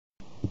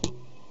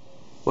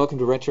Welcome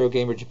to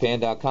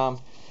RetroGamerJapan.com.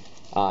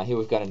 Here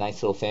we've got a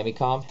nice little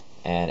Famicom,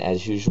 and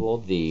as usual,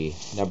 the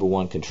number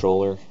 1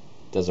 controller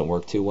doesn't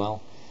work too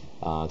well.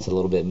 It's a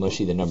little bit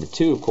mushy. The number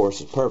 2, of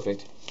course, is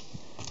perfect.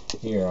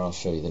 Here, I'll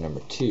show you the number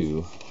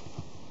 2.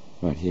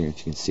 Right here, if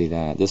you can see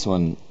that. This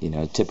one,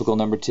 typical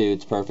number 2,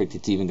 it's perfect.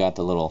 It's even got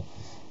the little,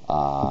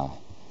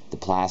 the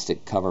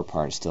plastic cover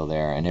part still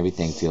there, and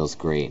everything feels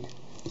great.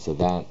 So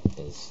that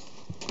is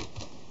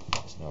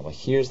normal.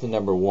 Here's the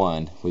number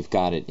 1. We've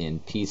got it in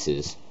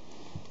pieces.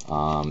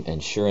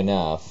 And sure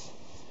enough,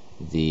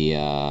 the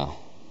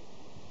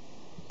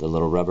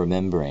little rubber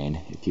membrane,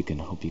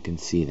 hope you can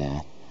see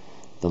that,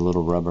 the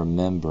little rubber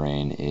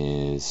membrane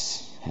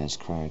has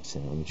cracks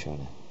in it. Let me try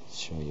to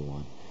show you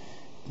one.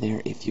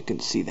 There, if you can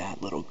see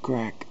that little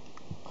crack,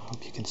 I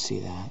hope you can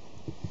see that.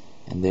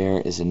 And there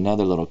is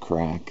another little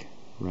crack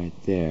right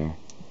there.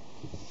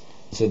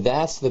 So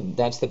that's the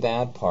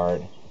bad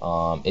part.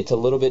 It's a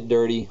little bit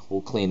dirty.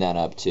 We'll clean that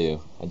up too.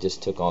 I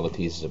just took all the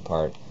pieces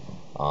apart.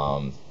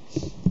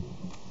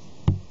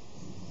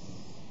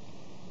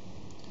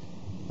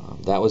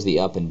 That was the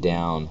up and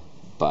down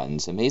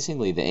buttons.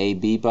 Amazingly, the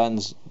A-B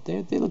buttons,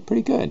 they look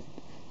pretty good.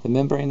 The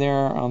membrane there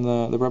on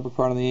the rubber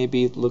part on the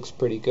A-B looks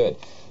pretty good.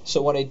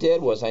 So what I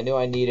did was, I knew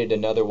I needed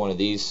another one of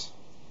these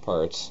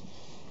parts,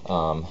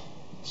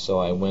 so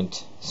I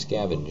went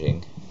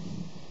scavenging,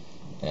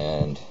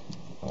 and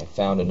I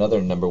found another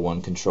number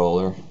 1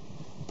 controller,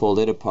 pulled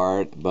it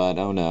apart, but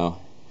oh no,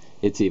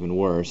 it's even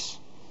worse.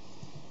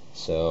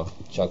 So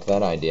chuck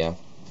that idea.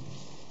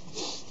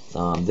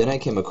 Then I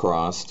came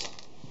across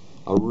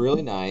a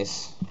really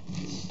nice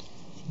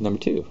number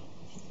 2,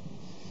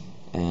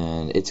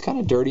 and it's kind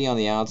of dirty on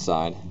the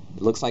outside.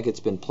 It looks like it's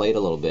been played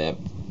a little bit,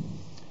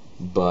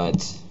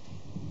 but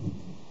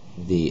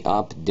the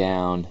up,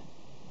 down,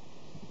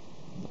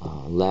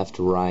 left,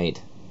 right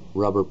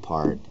rubber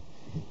part,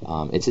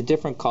 it's a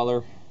different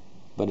color,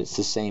 but it's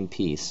the same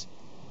piece,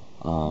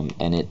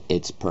 and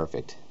it's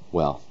perfect.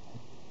 Well,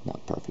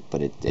 not perfect,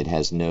 but it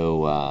has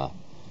no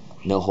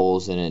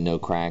holes in it, no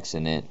cracks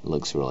in it.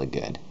 Looks really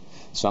good.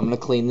 So I'm going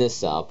to clean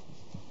this up,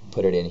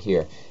 put it in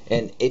here.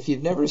 And if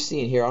you've never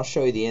seen, here, I'll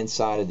show you the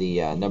inside of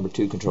the number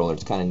 2 controller.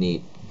 It's kind of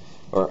neat.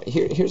 Or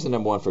here's the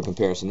number 1 for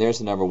comparison. There's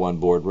the number 1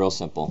 board, real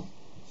simple.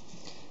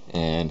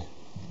 And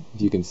if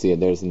you can see it,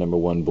 there's the number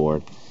 1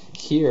 board.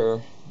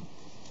 Here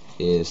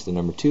is the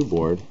number 2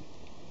 board,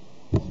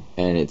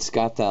 and it's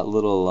got that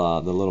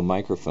little the little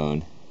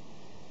microphone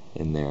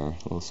in there,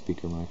 little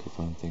speaker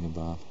microphone thing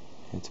above.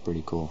 It's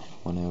pretty cool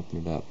when I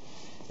open it up.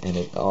 And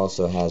it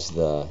also has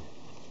the,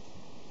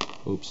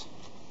 oops,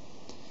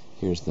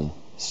 here's the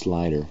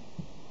slider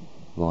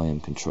volume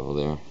control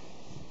there.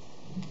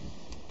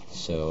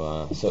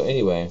 So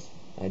anyway,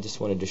 I just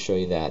wanted to show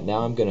you that. Now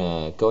I'm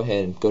gonna go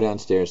ahead and go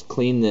downstairs,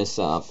 clean this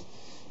up,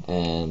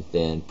 and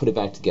then put it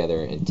back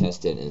together and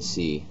test it and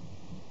see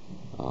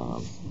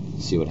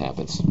what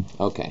happens.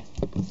 Okay,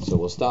 so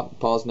we'll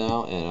pause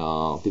now, and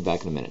I'll be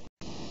back in a minute.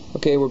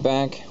 Okay, we're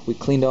back. We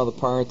cleaned all the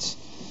parts,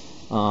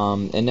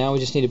 and now we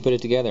just need to put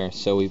it together.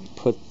 So we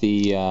put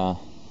the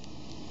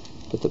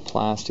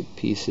plastic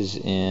pieces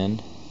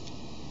in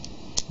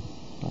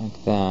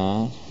like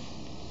that.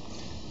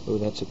 Oh,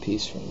 that's a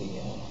piece from the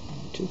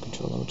 2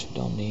 controller, which we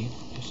don't need.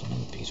 There's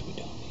another piece we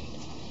don't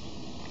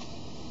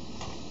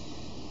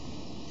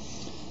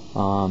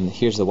need.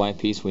 Here's the white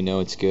piece. We know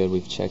it's good.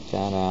 We've checked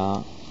that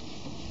out.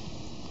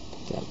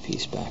 Put that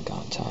piece back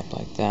on top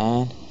like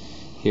that.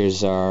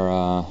 Here's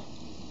our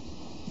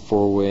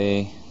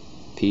 4-way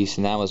piece,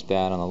 and that was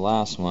bad on the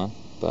last one,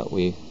 but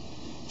we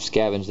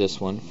scavenged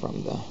this one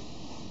from the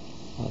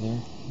other.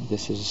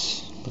 This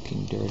is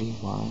looking dirty.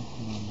 Why?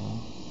 I don't know.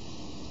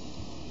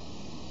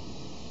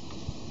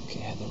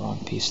 Okay, I had the wrong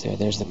piece there.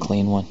 There's the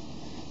clean one.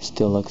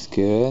 Still looks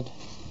good.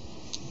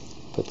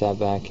 Put that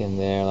back in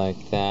there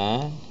like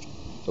that.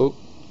 Oh,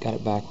 got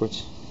it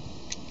backwards.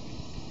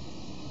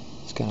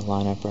 It's got to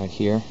line up right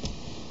here.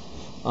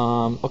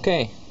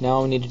 Okay, now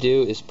all we need to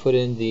do is put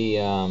in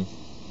the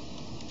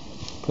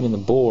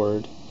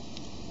board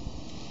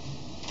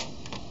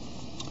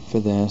for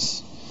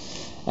this.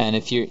 And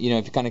if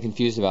you're kind of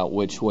confused about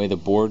which way the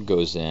board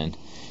goes in,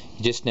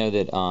 you just know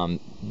that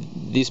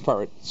these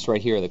parts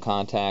right here are the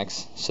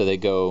contacts, so they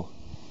go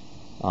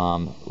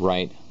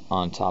right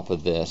on top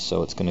of this,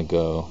 so it's going to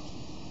go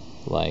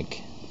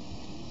like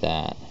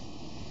that.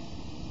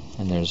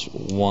 And there's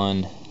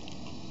one,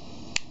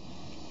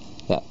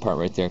 that part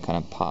right there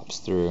kind of pops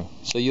through.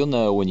 So you'll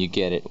know when you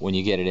get it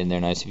in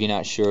there nice. If you're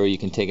not sure, you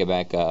can take it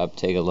back up,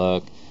 take a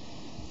look.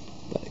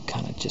 But it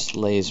kind of just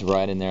lays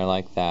right in there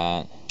like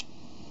that.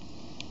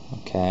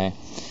 Okay.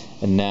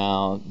 And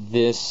now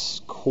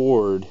this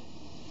cord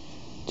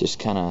just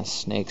kind of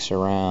snakes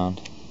around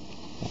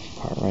that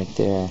part right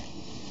there.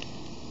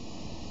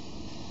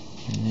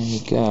 And there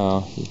you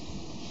go.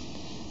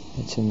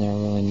 It's in there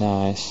really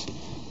nice.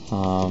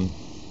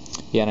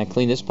 Yeah, and I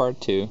cleaned this part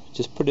too.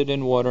 Just put it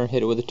in water,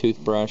 hit it with a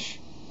toothbrush.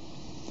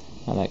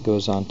 Now that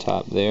goes on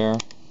top there.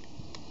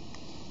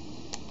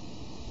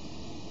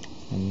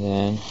 And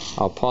then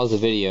I'll pause the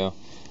video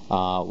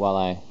while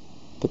I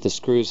put the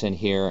screws in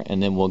here,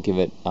 and then we'll give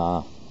it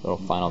a little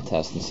final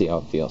test and see how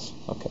it feels.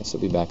 Okay, so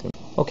be back in a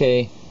minute.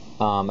 Okay,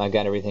 I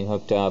got everything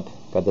hooked up,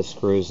 got the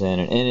screws in,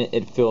 and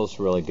it feels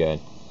really good.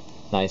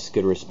 Nice,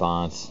 good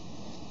response.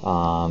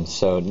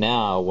 So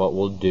now what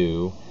we'll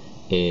do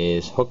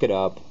is hook it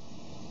up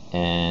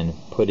and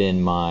put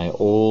in my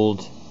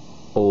old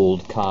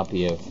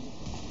copy of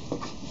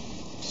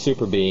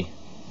Super Bee.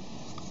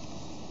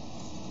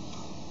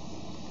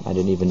 I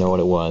didn't even know what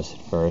it was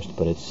at first,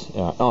 but it's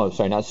oh,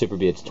 sorry, not Super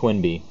Bee, it's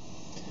Twin Bee.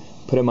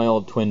 Put in my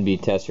old Twin Bee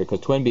tester, because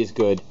Twin Bee is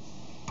good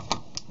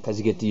because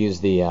you get to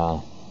use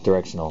the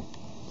directional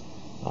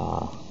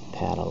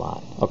pad a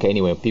lot. Okay,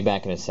 anyway, be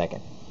back in a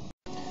second.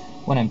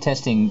 When I'm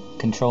testing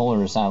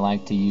controllers, I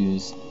like to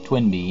use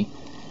Twin Bee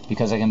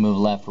because I can move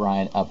left,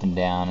 right, up, and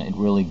down. It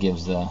really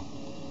gives the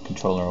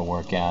controller a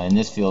workout, and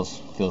this feels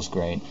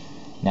great.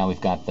 Now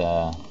we've got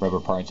the rubber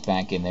parts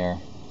back in there,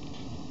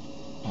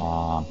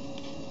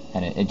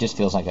 and it just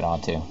feels like it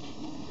ought to.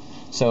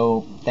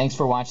 So thanks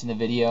for watching the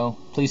video.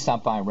 Please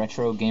stop by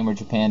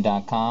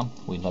RetroGamerJapan.com.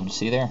 We'd love to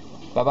see you there.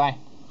 Bye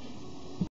bye.